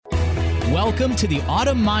Welcome to the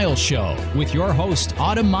Autumn Miles Show with your host,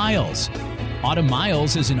 Autumn Miles. Autumn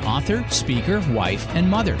Miles is an author, speaker, wife, and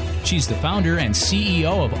mother. She's the founder and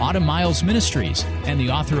CEO of Autumn Miles Ministries and the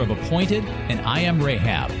author of Appointed and I Am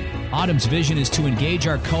Rahab. Autumn's vision is to engage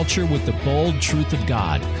our culture with the bold truth of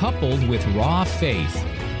God, coupled with raw faith.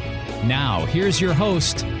 Now, here's your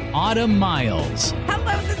host, Autumn Miles.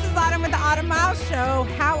 Hello, this is Autumn with the Autumn Miles Show.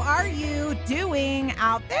 How are you doing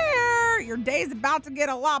out there? Your day's about to get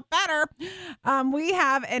a lot better. We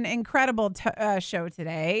have an incredible show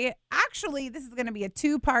today. Actually, this is going to be a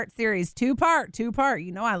two-part series. Two-part.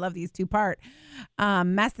 You know I love these two-part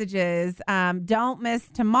messages. Don't miss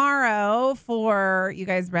tomorrow for, you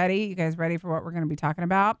guys ready? You guys ready for what we're going to be talking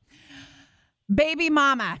about? Baby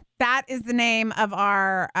Mama. That is the name of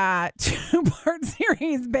our two-part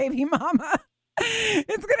series, Baby Mama.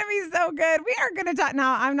 It's gonna be so good. We are gonna talk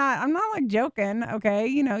now. I'm not like joking. Okay,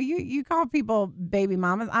 you know, you call people baby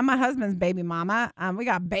mamas. I'm my husband's baby mama. We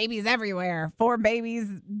got babies everywhere. 4 babies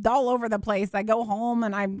all over the place. I go home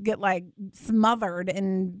and I get like smothered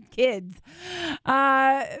in kids.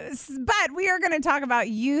 But we are gonna talk about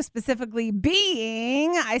you specifically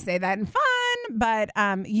being. I say that in fun, but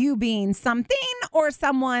you being something or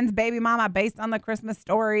someone's baby mama based on the Christmas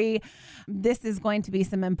story. This is going to be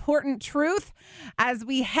some important truth as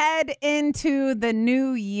we head into the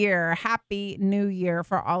new year. Happy New Year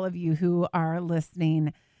for all of you who are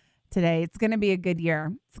listening today. It's going to be a good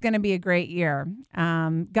year. It's going to be a great year.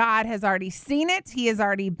 God has already seen it. He has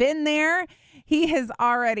already been there. He has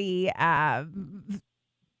already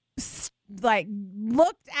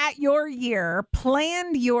looked at your year,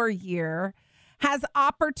 planned your year, has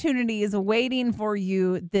opportunities waiting for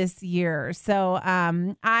you this year. So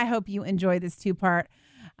I hope you enjoy this two-part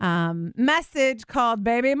message called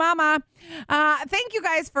Baby Mama. Thank you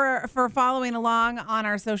guys for following along on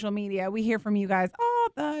our social media. We hear from you guys all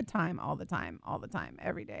the time,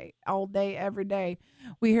 every day, all day, every day.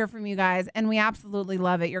 We hear from you guys, and we absolutely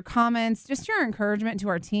love it. Your comments, just your encouragement to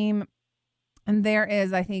our team. And there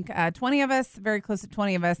is, I think, 20 of us, very close to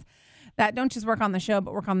 20 of us, that don't just work on the show,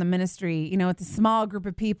 but work on the ministry. You know, it's a small group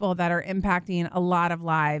of people that are impacting a lot of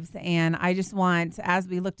lives. And I just want, as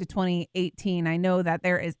we look to 2018, I know that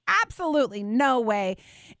there is absolutely no way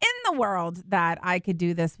in the world that I could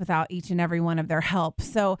do this without each and every one of their help.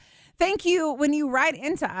 So thank you. When you write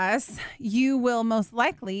into us, you will most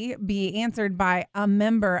likely be answered by a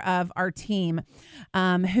member of our team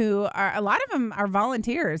who are, a lot of them are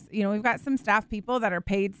volunteers. You know, we've got some staff people that are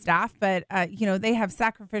paid staff, but, you know, they have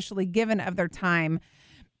sacrificially given of their time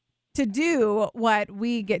to do what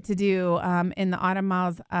we get to do in the Autumn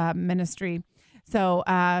Miles ministry. So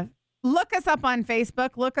look us up on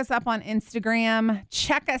Facebook, look us up on Instagram,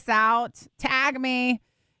 check us out, tag me,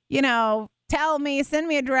 you know, tell me, send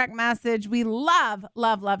me a direct message. We love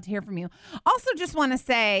to hear from you. Also, just want to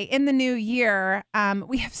say in the new year,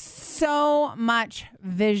 we have so much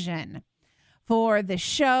vision for the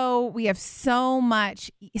show. We have so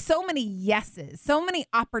many yeses, so many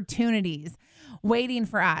opportunities waiting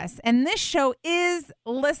for us. And this show is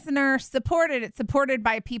listener supported. It's supported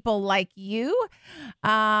by people like you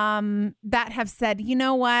that have said, you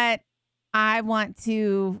know what? I want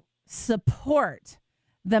to support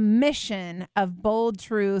the mission of bold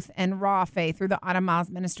truth and raw faith through the Autumn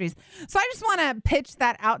Miles Ministries. So I just want to pitch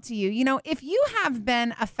that out to you. You know, if you have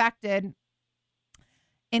been affected,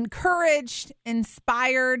 encouraged,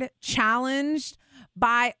 inspired, challenged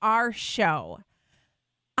by our show,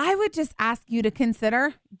 I would just ask you to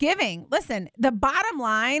consider giving. Listen, the bottom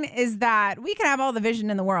line is that we can have all the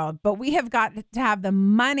vision in the world, but we have got to have the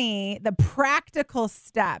money, the practical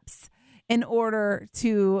steps in order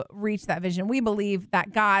to reach that vision. We believe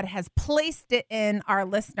that God has placed it in our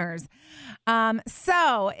listeners.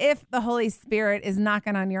 So if the Holy Spirit is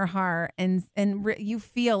knocking on your heart and you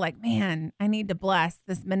feel like, man, I need to bless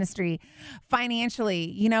this ministry financially,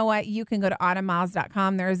 you know what? You can go to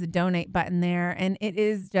autumnmiles.com. There is a donate button there. And it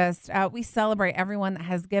is just, we celebrate everyone that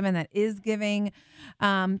has given, that is giving.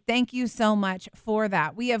 Thank you so much for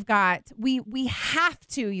that. We have got, we have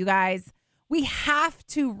to, you guys, we have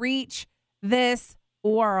to reach this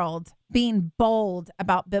world being bold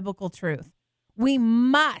about biblical truth. We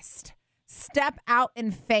must step out in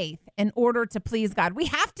faith in order to please God. We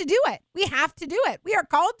have to do it. We have to do it. We are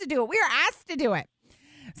called to do it. We are asked to do it.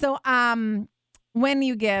 So when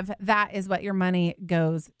you give, that is what your money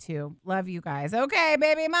goes to. Love you guys. Okay,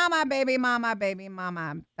 baby mama, baby mama, baby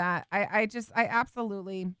mama. That I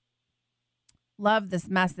absolutely love this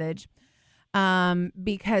message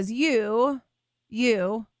because you,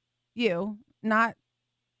 not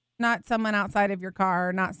someone outside of your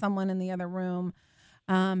car, not someone in the other room.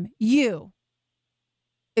 You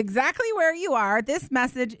exactly where you are. This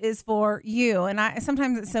message is for you. And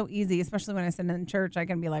sometimes it's so easy, especially when I sit in church, I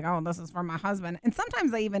can be like, oh, this is for my husband. And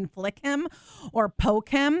sometimes I even flick him or poke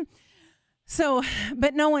him. So,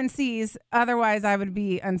 but no one sees. Otherwise, I would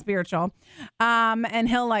be unspiritual. And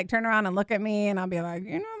he'll like turn around and look at me and I'll be like,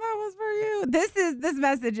 that was for you. This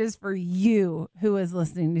message is for you who is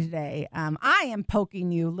listening today. I am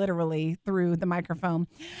poking you literally through the microphone.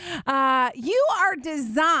 You are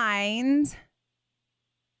designed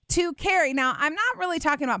to carry. Now, I'm not really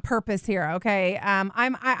talking about purpose here, okay?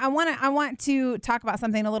 I want to talk about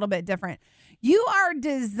something a little bit different. You are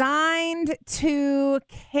designed to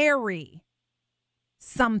carry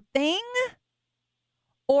something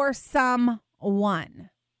or someone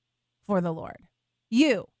for the Lord.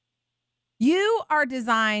 You are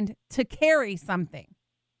designed to carry something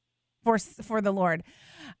for the Lord.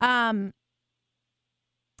 I've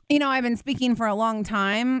been speaking for a long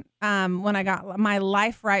time. When I got my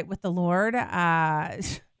life right with the Lord, I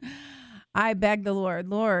begged the Lord,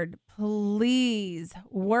 please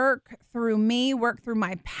work through me, work through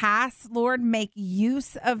my past, Lord, make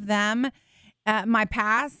use of them, my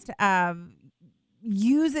past,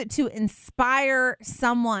 use it to inspire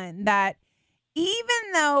someone that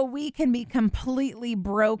even though we can be completely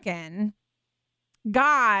broken,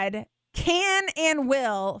 God can and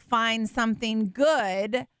will find something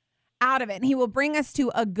good out of it. And he will bring us to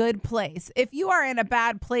a good place. If you are in a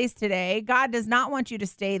bad place today, God does not want you to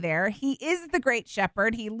stay there. He is the great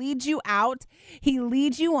shepherd. He leads you out. He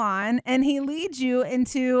leads you on, and he leads you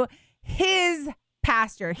into his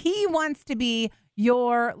pasture. He wants to be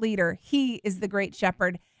your leader. He is the great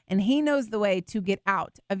shepherd, and he knows the way to get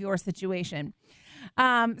out of your situation.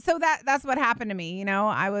 So that's what happened to me.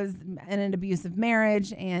 I was in an abusive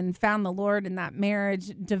marriage and found the Lord in that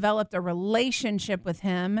marriage, developed a relationship with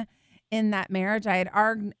him in that marriage. I had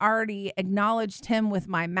already acknowledged him with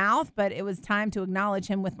my mouth, but it was time to acknowledge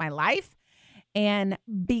him with my life and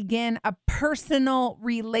begin a personal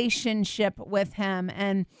relationship with him.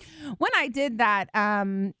 And when I did that,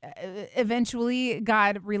 eventually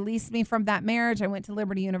God released me from that marriage. I went to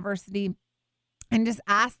Liberty University and just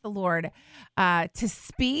asked the Lord to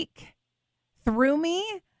speak through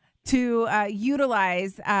me, to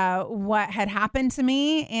utilize what had happened to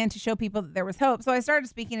me and to show people that there was hope. So I started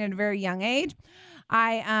speaking at a very young age.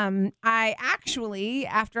 I actually,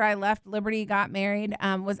 after I left Liberty, got married,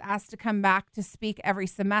 was asked to come back to speak every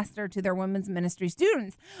semester to their women's ministry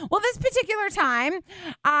students. Well, this particular time,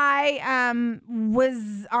 I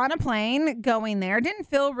was on a plane going there, didn't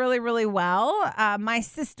feel really, really well. My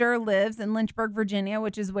sister lives in Lynchburg, Virginia,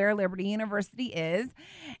 which is where Liberty University is.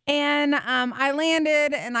 And I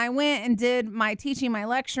landed and I went and did my teaching, my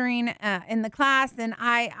lecturing in the class. And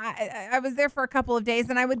I was there for a couple of days,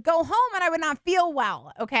 and I would go home and I would not feel well.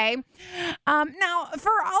 Okay. Now,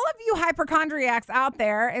 for all of you hypochondriacs out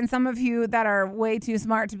there, and some of you that are way too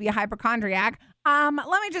smart to be a hypochondriac, let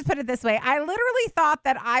me just put it this way. I literally thought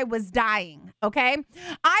that I was dying. Okay.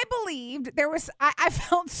 I believed I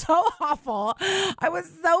felt so awful. I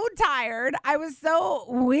was so tired. I was so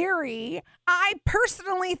weary. I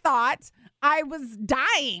personally thought I was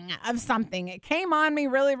dying of something. It came on me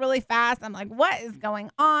really, really fast. I'm like, what is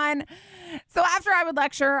going on? So after I would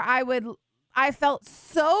lecture, I felt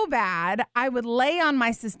so bad. I would lay on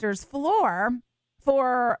my sister's floor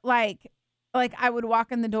for like I would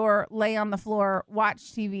walk in the door, lay on the floor,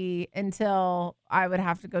 watch TV until I would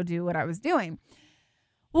have to go do what I was doing.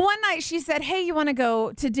 Well, one night she said, hey, you want to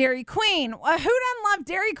go to Dairy Queen? Who doesn't love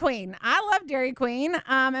Dairy Queen? I love Dairy Queen.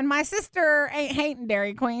 And my sister ain't hating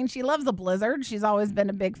Dairy Queen. She loves a Blizzard. She's always been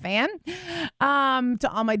a big fan. To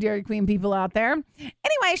all my Dairy Queen people out there.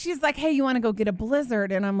 Anyway, she's like, hey, you want to go get a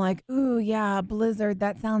Blizzard? And I'm like, ooh, yeah, Blizzard.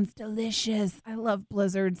 That sounds delicious. I love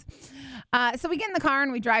Blizzards. So we get in the car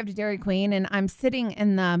and we drive to Dairy Queen, and I'm sitting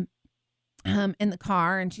in the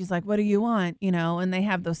car, and she's like, what do you want? And they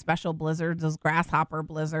have those special Blizzards, those grasshopper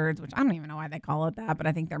Blizzards, which I don't even know why they call it that, but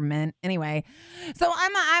I think they're mint anyway. So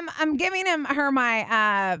I'm giving her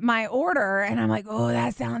my order, and I'm like, oh,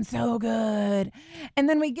 that sounds so good. And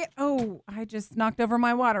then I just knocked over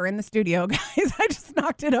my water in the studio, guys. I just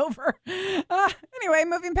knocked it over. Anyway,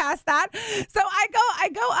 moving past that. So I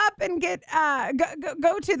go up and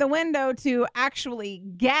go to the window to actually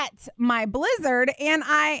get my Blizzard, and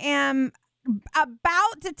I am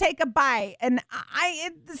about to take a bite, and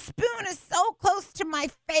the spoon is so close to my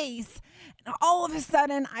face, and all of a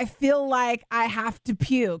sudden I feel like I have to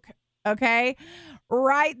puke. Okay,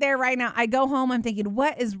 right there, right now. I go home, I'm thinking,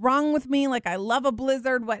 what is wrong with me? Like, I love a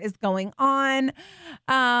Blizzard. What is going on?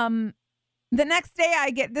 The next day I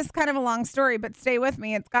get, this kind of a long story, but stay with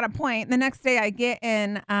me. It's got a point. The next day I get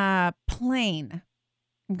in a plane.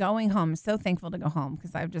 going home. So thankful to go home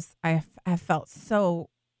because I felt so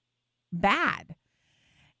bad.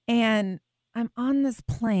 And I'm on this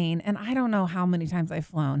plane, and I don't know how many times I've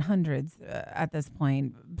flown, hundreds at this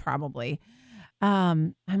point, probably.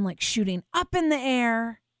 I'm like shooting up in the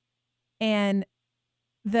air, and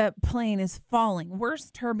the plane is falling.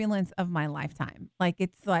 Worst turbulence of my lifetime. Like,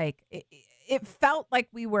 it's like, it felt like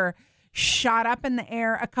we were shot up in the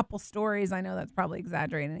air a couple stories. I know that's probably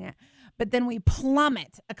exaggerating it. But then we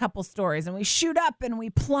plummet a couple stories, and we shoot up and we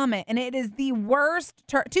plummet. And it is the worst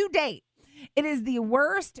to date. It is the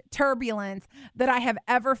worst turbulence that I have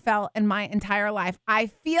ever felt in my entire life. I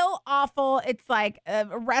feel awful. It's like a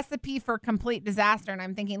recipe for complete disaster. And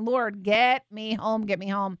I'm thinking, Lord, get me home, get me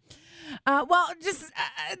home. The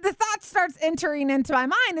thought starts entering into my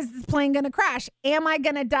mind. Is this plane going to crash? Am I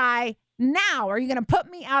going to die now? Are you going to put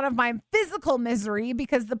me out of my physical misery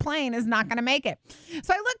because the plane is not going to make it?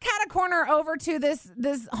 So I look catacorner over to this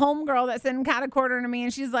homegirl that's in catacorner to me,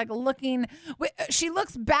 and she's like she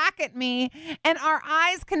looks back at me, and our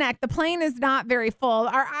eyes connect. The plane is not very full.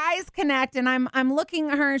 Our eyes connect, and I'm looking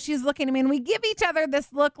at her, and she's looking at me, and we give each other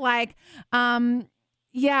this look like,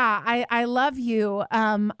 yeah, I love you.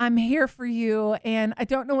 I'm here for you, and I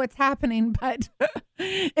don't know what's happening, but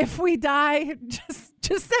if we die, just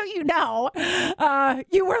so you know,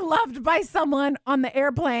 you were loved by someone on the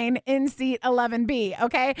airplane in seat 11B,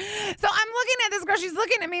 okay? So I'm looking at this girl. She's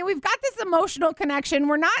looking at me. We've got this emotional connection.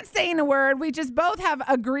 We're not saying a word. We just both have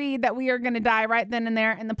agreed that we are going to die right then and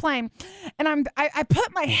there in the plane. And I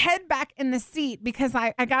put my head back in the seat because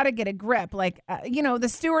I got to get a grip. Like, the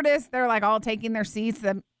stewardess, they're like all taking their seats.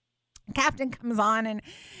 The captain comes on, and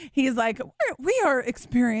he's like, we are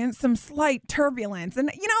experiencing some slight turbulence. And,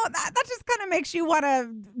 that just kind of makes you want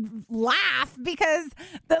to laugh, because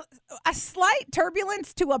a slight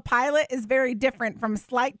turbulence to a pilot is very different from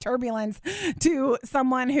slight turbulence to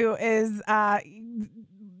someone who is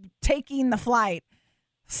taking the flight.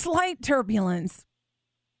 Slight turbulence.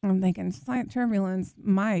 I'm thinking, slight turbulence,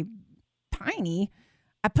 my tiny.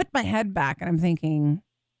 I put my head back, and I'm thinking,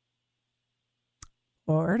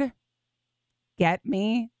 Lord, get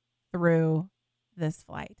me through this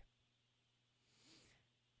flight.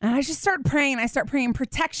 And I just start praying. I start praying,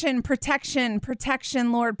 protection, protection,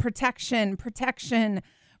 protection, Lord, protection, protection,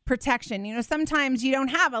 protection. Sometimes you don't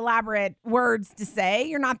have elaborate words to say.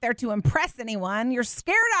 You're not there to impress anyone. You're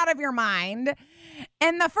scared out of your mind.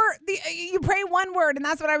 And you pray one word, and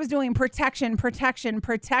that's what I was doing. Protection, protection,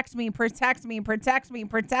 protect me, protect me, protect me,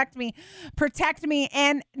 protect me, protect me.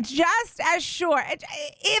 And just as sure,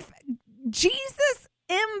 if Jesus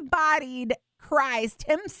embodied Christ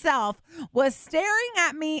himself was staring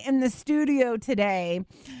at me in the studio today,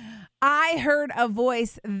 I heard a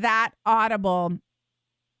voice that audible,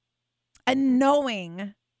 and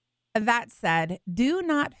knowing that said, do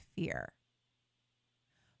not fear,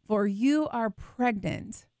 for you are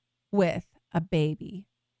pregnant with a baby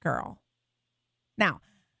girl. Now,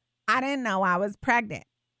 I didn't know I was pregnant.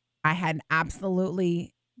 I had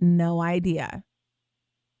absolutely no idea.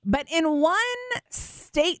 But in one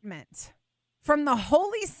statement from the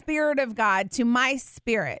Holy Spirit of God to my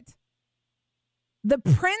spirit, the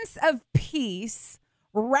Prince of Peace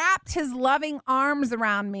wrapped his loving arms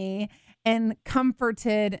around me and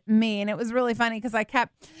comforted me. And it was really funny because I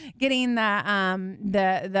kept getting the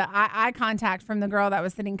eye contact from the girl that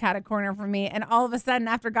was sitting cat a corner from me. And all of a sudden,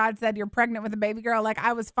 after God said, you're pregnant with a baby girl, like,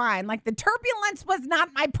 I was fine. Like, the turbulence was not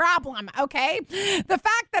my problem, okay? The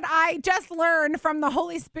fact that I just learned from the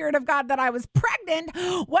Holy Spirit of God that I was pregnant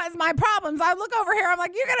was my problem. So I look over here, I'm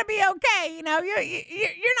like, you're going to be okay.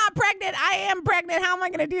 You're not pregnant. I am pregnant. How am I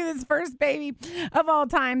going to do this first baby of all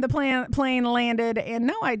time? The plane landed, and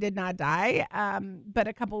no, I did not die. But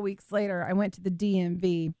a couple weeks later, I went to the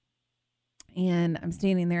DMV, and I'm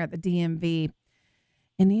standing there at the DMV,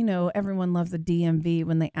 and everyone loves a DMV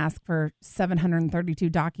when they ask for 732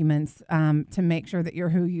 documents to make sure that you're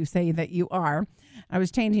who you say that you are. I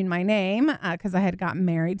was changing my name because I had gotten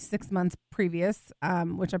married 6 months previous,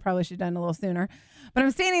 which I probably should have done a little sooner. But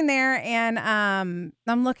I'm standing there, and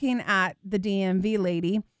I'm looking at the DMV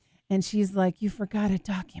lady, and she's like, you forgot a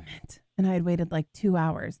document. And I had waited like 2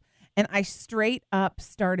 hours. And I straight up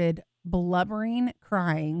started blubbering,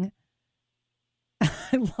 crying.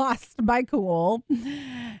 I lost my cool.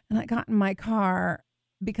 And I got in my car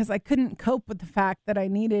because I couldn't cope with the fact that I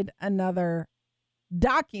needed another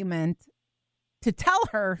document to tell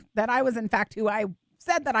her that I was, in fact, who I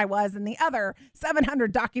said that I was, and the other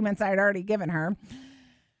 700 documents I had already given her.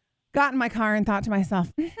 Got in my car and thought to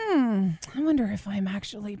myself, I wonder if I'm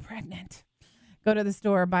actually pregnant. Go to the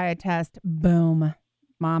store, buy a test. Boom.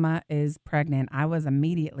 Mama is pregnant. I was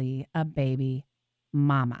immediately a baby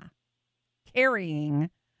mama, carrying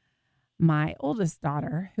my oldest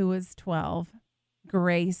daughter, who is 12,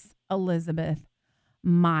 Grace Elizabeth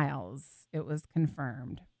Miles. It was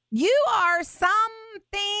confirmed. You are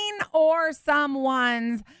something or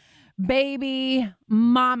someone's baby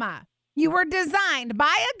mama. You were designed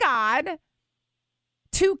by a God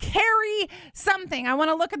to carry something. I want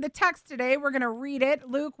to look at the text today. We're going to read it.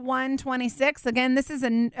 Luke 1:26. Again, this is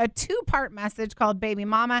a two-part message called Baby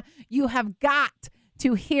Mama. You have got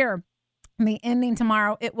to hear the ending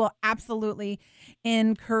tomorrow. It will absolutely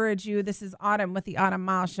encourage you. This is Autumn with the Autumn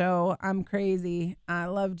Mile Show. I'm crazy. I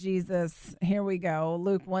love Jesus. Here we go.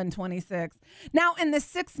 Luke 1:26. Now in the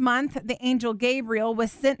 6th month, the angel Gabriel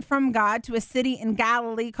was sent from God to a city in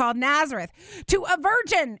Galilee called Nazareth to a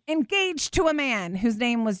virgin engaged to a man whose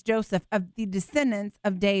name was Joseph, of the descendants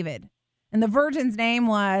of David. And the virgin's name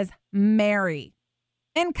was Mary.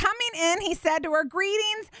 And coming in, he said to her,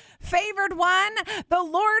 "Greetings, favored one, the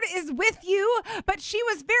Lord is with you." But she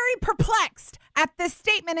was very perplexed at this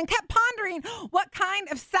statement and kept pondering what kind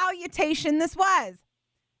of salutation this was.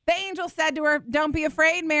 The angel said to her, "Don't be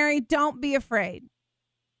afraid, Mary, don't be afraid.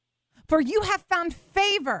 For you have found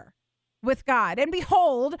favor with God. And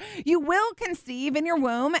behold, you will conceive in your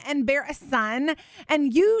womb and bear a son,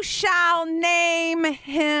 and you shall name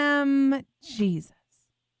him Jesus.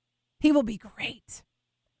 He will be great.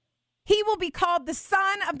 He will be called the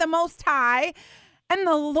Son of the Most High, and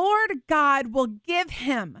the Lord God will give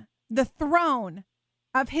him the throne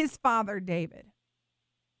of his father David,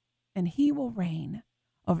 and he will reign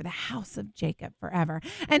over the house of Jacob forever,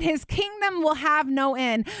 and his kingdom will have no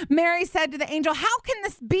end." Mary said to the angel, "How can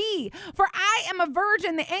this be? For I am a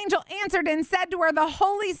virgin." The angel answered and said to her, "The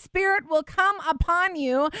Holy Spirit will come upon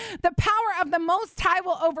you. The power of the Most High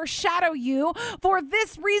will overshadow you. For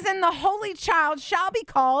this reason, the Holy Child shall be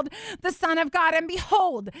called the Son of God. And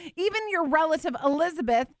behold, even your relative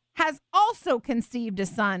Elizabeth has also conceived a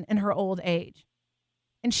son in her old age.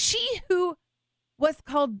 And she who was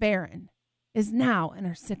called barren is now in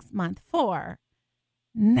her 6th month, for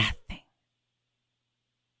nothing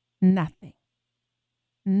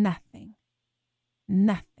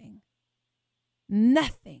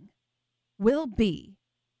will be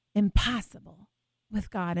impossible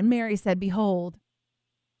with God." And Mary said, "Behold,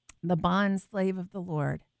 the bondslave of the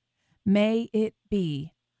Lord, may it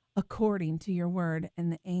be according to your word."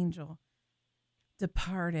 And the angel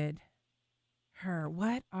departed her.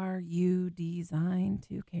 What are you designed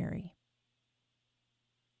to carry?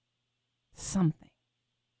 Something.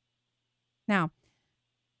 Now,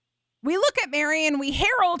 we look at Mary and we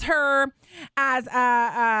herald her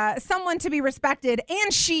as someone to be respected,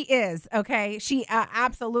 and she is, okay? She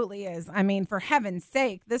absolutely is. I mean, for heaven's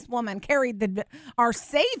sake, this woman carried our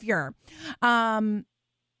Savior and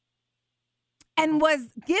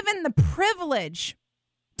was given the privilege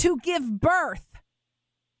to give birth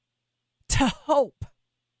to hope.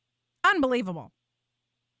 Unbelievable.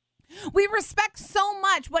 We respect so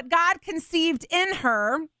much what God conceived in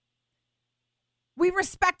her. We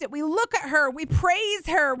respect it. We look at her. We praise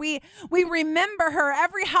her. We remember her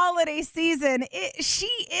every holiday season. She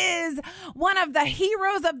is one of the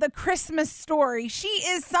heroes of the Christmas story. She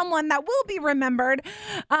is someone that will be remembered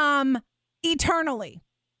eternally.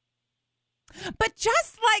 But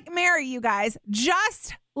just like Mary, you guys,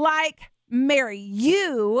 just like Mary,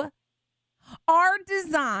 you are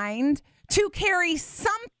designed to carry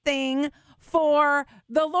something for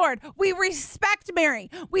the Lord. We respect Mary.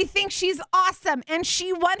 We think she's awesome, and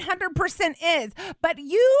she 100% is. But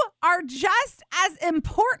you are just as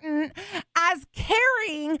important as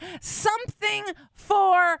carrying something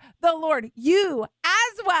for the Lord. You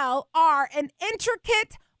as well are an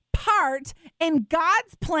intricate part in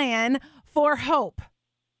God's plan for hope.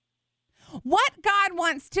 What God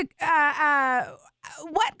wants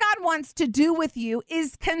to do with you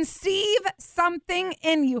is conceive something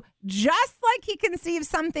in you, just like he conceived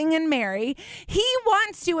something in Mary. He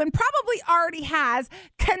wants to, and probably already has,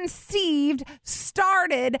 conceived,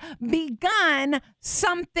 started, begun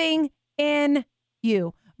something in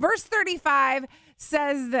you. Verse 35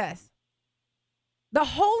 says this.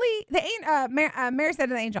 Mary said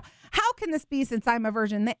to the angel, "How can this be since I'm a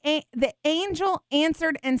virgin?" The angel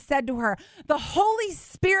answered and said to her, "The Holy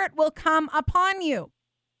Spirit will come upon you,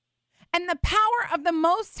 and the power of the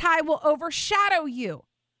Most High will overshadow you.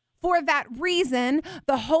 For that reason,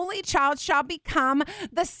 the Holy Child shall become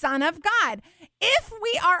the Son of God." If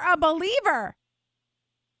we are a believer,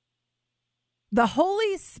 the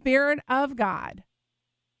Holy Spirit of God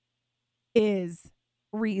is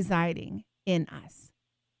residing in us.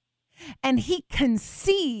 And he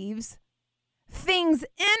conceives things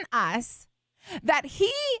in us that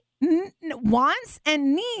he wants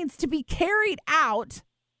and needs to be carried out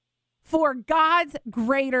for God's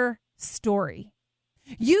greater story.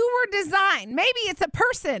 You were designed. Maybe it's a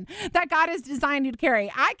person that God has designed you to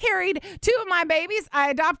carry. I carried 2 of my babies. I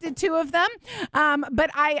adopted 2 of them. But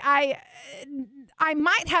I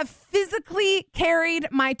might have physically carried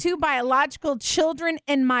my 2 biological children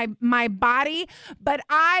in my body, but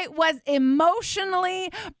I was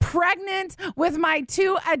emotionally pregnant with my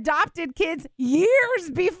 2 adopted kids years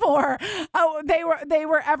before they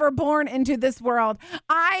were ever born into this world.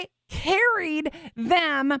 I carried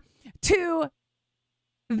them to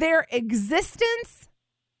their existence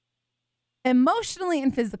emotionally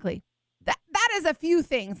and physically. That is a few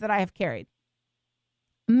things that I have carried.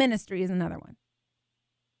 Ministry is another one.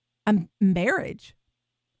 Marriage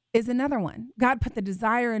is another one. God put the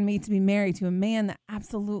desire in me to be married to a man that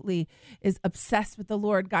absolutely is obsessed with the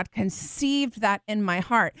Lord. God conceived that in my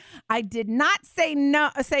heart. I did not say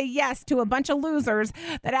yes to a bunch of losers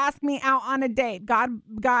that asked me out on a date. God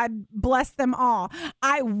bless them all.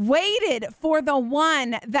 I waited for the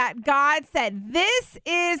one that God said, this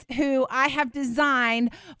is who I have designed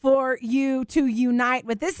for you to unite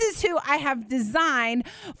with. This is who I have designed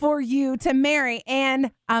for you to marry.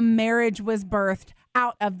 And a marriage was birthed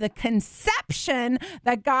out of the conception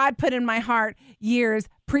that God put in my heart years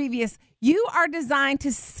previous. You are designed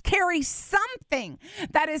to carry something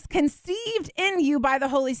that is conceived in you by the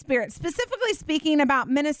Holy Spirit. Specifically speaking about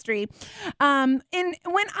ministry, when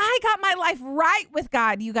I got my life right with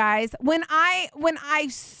God, you guys, when I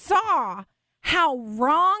saw how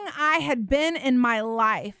wrong I had been in my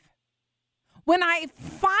life, when I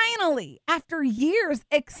finally, after years,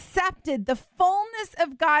 accepted the fullness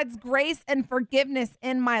of God's grace and forgiveness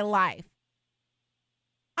in my life,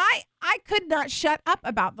 I could not shut up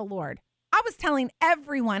about the Lord. I was telling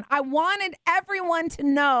everyone. I wanted everyone to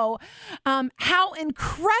know how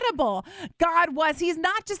incredible God was. He's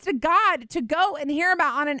not just a God to go and hear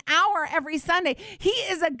about on an hour every Sunday. He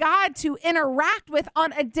is a God to interact with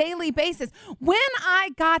on a daily basis. When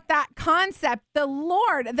I got that concept, the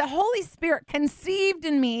Lord, the Holy Spirit conceived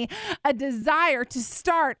in me a desire to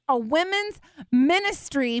start a women's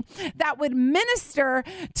ministry that would minister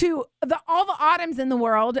to all the Autumns in the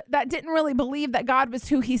world that didn't really believe that God was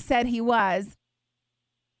who he said he was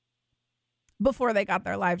before they got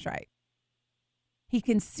their lives right. He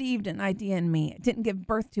conceived an idea in me. It didn't give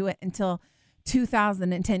birth to it until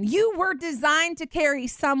 2010. You were designed to carry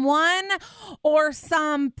someone or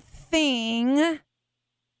something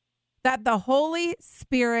that the Holy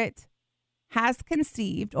Spirit has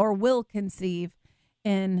conceived or will conceive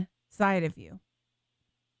inside of you.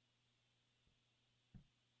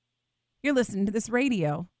 You're listening to this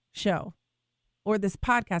radio show or this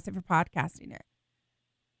podcast if you're podcasting it,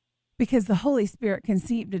 because the Holy Spirit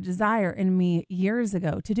conceived a desire in me years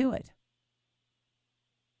ago to do it.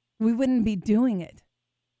 We wouldn't be doing it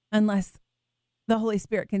unless the Holy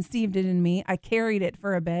Spirit conceived it in me. I carried it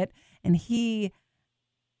for a bit, and he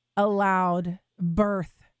allowed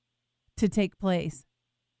birth to take place.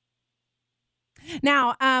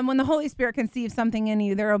 Now, when the Holy Spirit conceives something in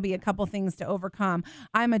you, there will be a couple things to overcome.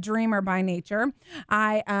 I'm a dreamer by nature.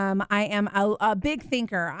 I am a big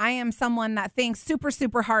thinker. I am someone that thinks super,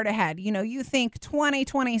 super hard ahead. You know, you think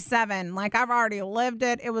 2027, like I've already lived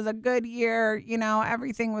it. It was a good year. You know,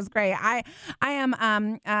 everything was great. I am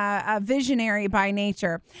a visionary by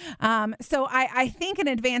nature. So I think in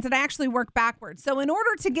advance, and I actually work backwards. So in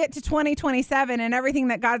order to get to 2027 and everything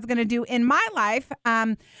that God's going to do in my life,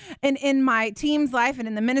 and in my team's life and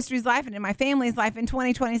in the ministry's life and in my family's life in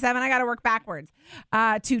 2027, I got to work backwards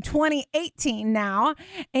to 2018 now.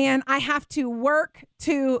 And I have to work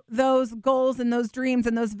to those goals and those dreams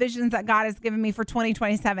and those visions that God has given me for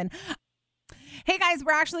 2027. Hey guys,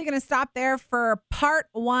 we're actually going to stop there for part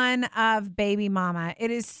 1 of Baby Mama. It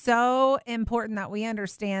is so important that we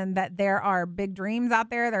understand that there are big dreams out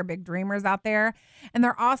there. There are big dreamers out there. And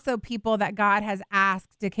there are also people that God has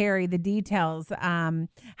asked to carry the details.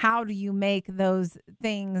 How do you make those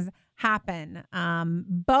things happen?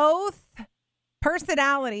 Both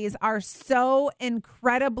personalities are so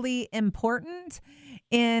incredibly important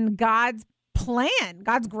in God's plan,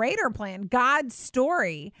 God's greater plan, God's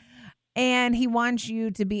story. And he wants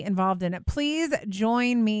you to be involved in it. Please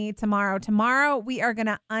join me tomorrow. Tomorrow, we are going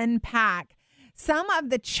to unpack some of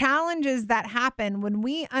the challenges that happen when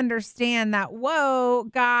we understand that, whoa,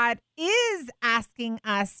 God is asking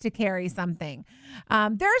us to carry something.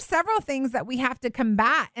 There are several things that we have to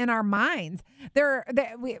combat in our minds.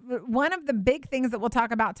 One of the big things that we'll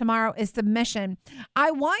talk about tomorrow is submission.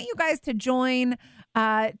 I want you guys to join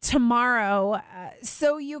tomorrow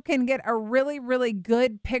so you can get a really, really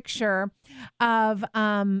good picture of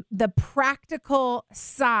the practical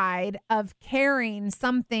side of carrying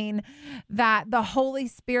something that the Holy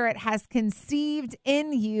Spirit has conceived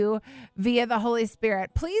in you via the Holy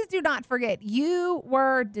Spirit. Please do not forget, you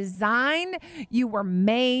were designed, you were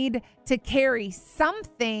made to carry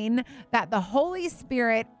something that the Holy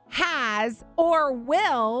Spirit has or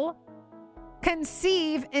will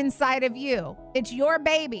conceive inside of you. It's your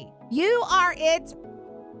baby. You are its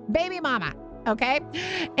baby mama. Okay.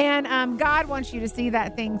 And God wants you to see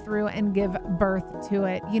that thing through and give birth to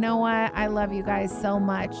it. You know what? I love you guys so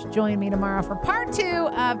much. Join me tomorrow for part 2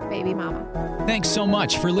 of Baby Mama. Thanks so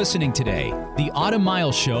much for listening today. The Autumn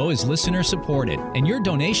Miles Show is listener supported, and your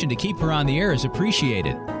donation to keep her on the air is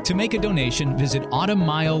appreciated. To make a donation, visit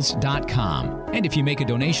autumnmiles.com. And if you make a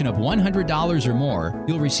donation of $100 or more,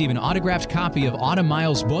 you'll receive an autographed copy of Autumn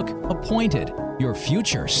Miles' book, Appointed. Your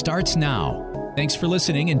future starts now. Thanks for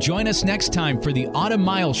listening, and join us next time for the Autumn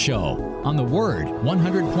Miles Show on The Word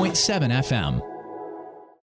 100.7 FM.